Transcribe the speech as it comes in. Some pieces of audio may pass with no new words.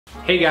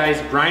Hey guys,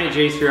 Brian at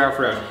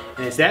JCrOffroad,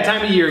 and it's that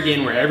time of year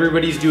again where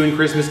everybody's doing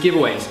Christmas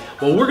giveaways.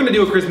 Well, we're gonna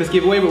do a Christmas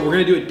giveaway, but we're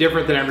gonna do it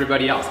different than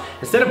everybody else.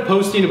 Instead of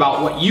posting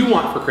about what you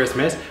want for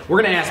Christmas, we're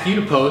gonna ask you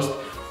to post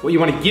what you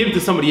want to give to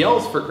somebody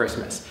else for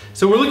Christmas.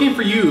 So we're looking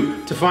for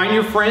you to find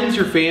your friends,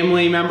 your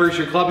family members,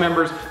 your club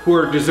members who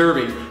are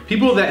deserving,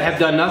 people that have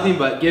done nothing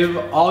but give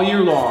all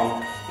year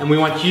long, and we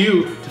want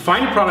you to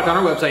find a product on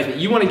our website that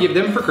you want to give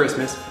them for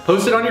Christmas,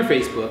 post it on your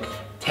Facebook,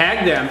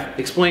 tag them,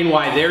 explain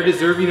why they're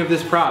deserving of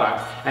this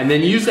product, and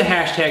then use the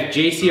hashtag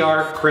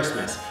JCR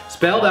Christmas,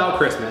 spelled out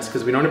Christmas,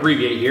 because we don't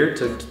abbreviate here,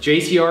 to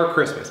JCR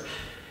Christmas.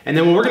 And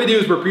then what we're gonna do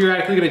is we're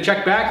periodically gonna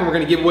check back and we're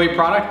gonna give away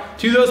product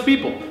to those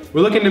people.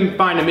 We're looking to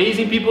find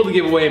amazing people to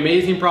give away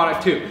amazing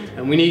product to,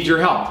 and we need your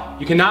help.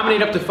 You can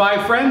nominate up to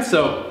 5 friends,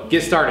 so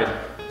get started.